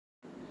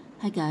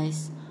Hi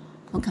guys,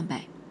 welcome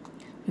back.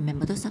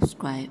 Remember to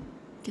subscribe,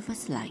 give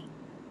us a like,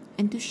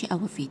 and to share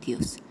our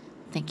videos.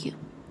 Thank you.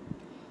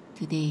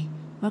 Today,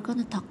 we're going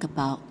to talk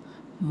about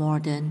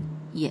modern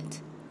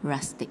yet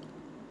rustic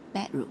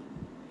bedroom,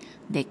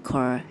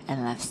 decor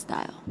and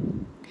lifestyle.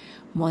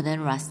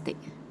 Modern rustic.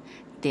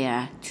 There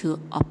are two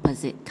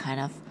opposite kind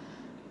of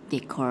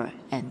decor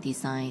and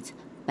designs,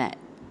 but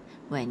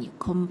when you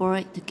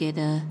combine it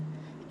together,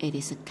 it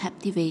is a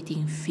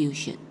captivating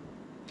fusion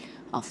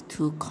of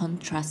two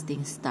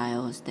contrasting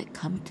styles that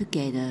come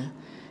together,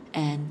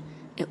 and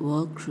it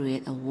will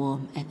create a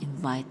warm and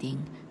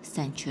inviting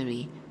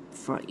sanctuary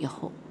for your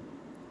home.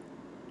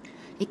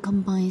 It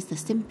combines the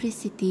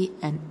simplicity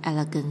and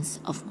elegance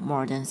of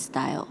modern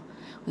style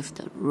with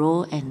the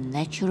raw and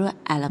natural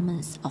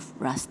elements of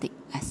rustic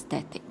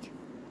aesthetic.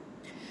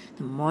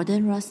 The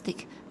modern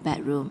rustic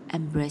bedroom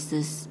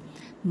embraces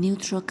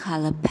neutral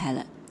color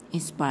palette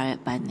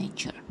inspired by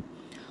nature,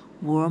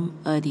 warm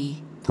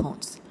earthy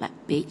tones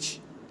like beige,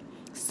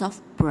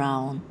 soft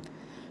brown,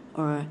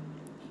 or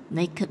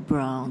naked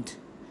brown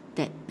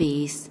that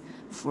base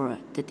for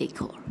the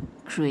decor,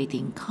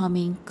 creating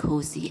calming,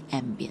 cozy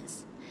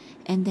ambience.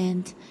 And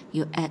then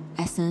you add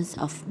essence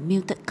of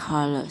muted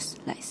colors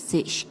like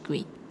sage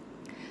green,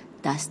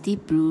 dusty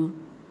blue,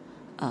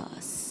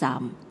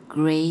 some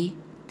gray,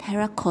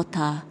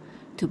 terracotta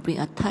to bring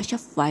a touch of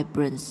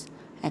vibrance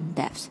and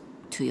depth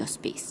to your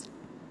space.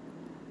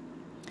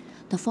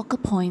 The focal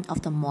point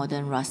of the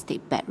modern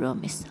rustic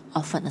bedroom is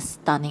often a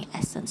stunning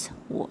essence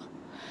wall,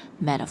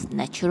 made of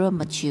natural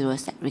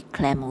materials like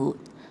reclaimed wood,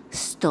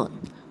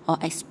 stone, or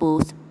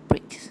exposed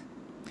bricks.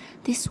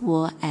 This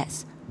wall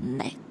adds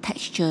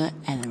texture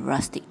and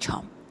rustic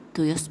charm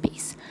to your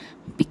space,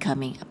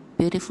 becoming a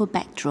beautiful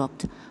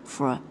backdrop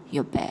for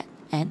your bed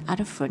and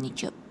other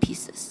furniture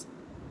pieces.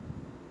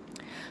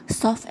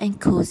 Soft and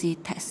cozy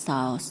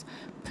textiles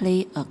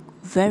play a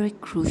very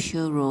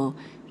crucial role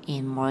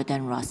in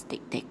modern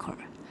rustic decor.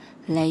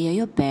 Layer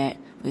your bed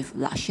with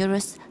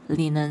luxurious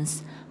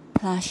linens,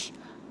 plush,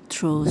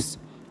 throws,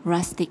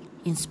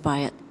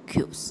 rustic-inspired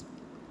quilts.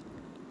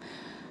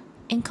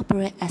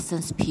 Incorporate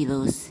essence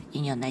pillows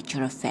in your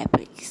natural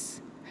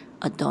fabrics,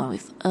 adorned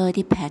with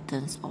earthy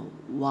patterns or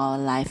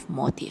wildlife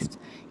motifs,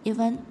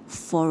 even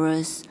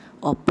forest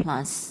or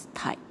plants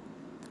type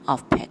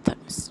of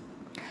patterns.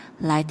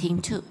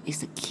 Lighting too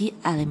is a key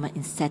element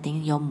in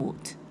setting your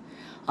mood.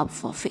 Opt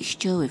for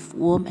fixture with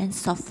warm and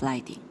soft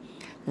lighting,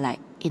 like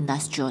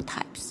industrial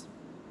types,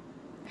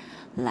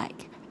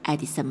 like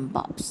Edison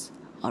bulbs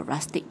or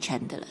rustic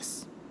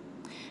chandeliers.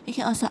 You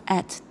can also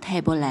add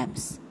table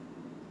lamps.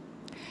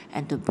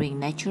 And to bring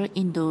nature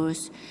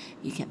indoors,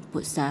 you can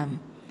put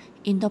some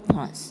indoor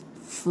plants,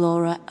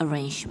 floral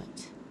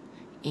arrangement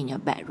in your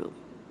bedroom.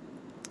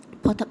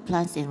 Potted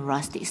plants in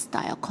rustic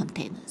style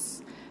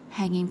containers,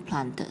 hanging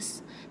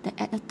planters that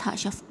add a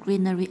touch of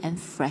greenery and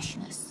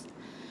freshness.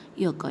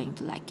 You're going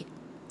to like it.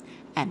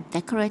 And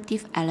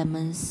decorative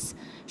elements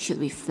should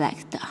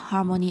reflect the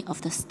harmony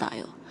of the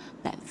style,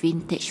 like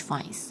vintage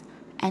finds,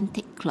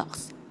 antique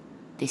clocks,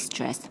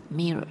 distressed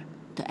mirror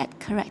to add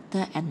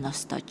character and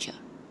nostalgia.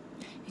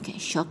 You can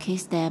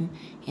showcase them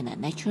in a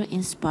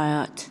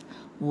nature-inspired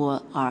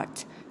wall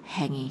art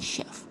hanging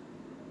shelf.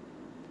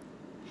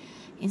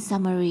 In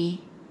summary,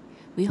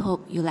 we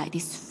hope you like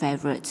this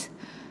favorite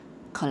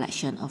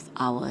collection of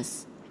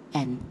ours,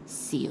 and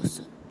see you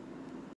soon.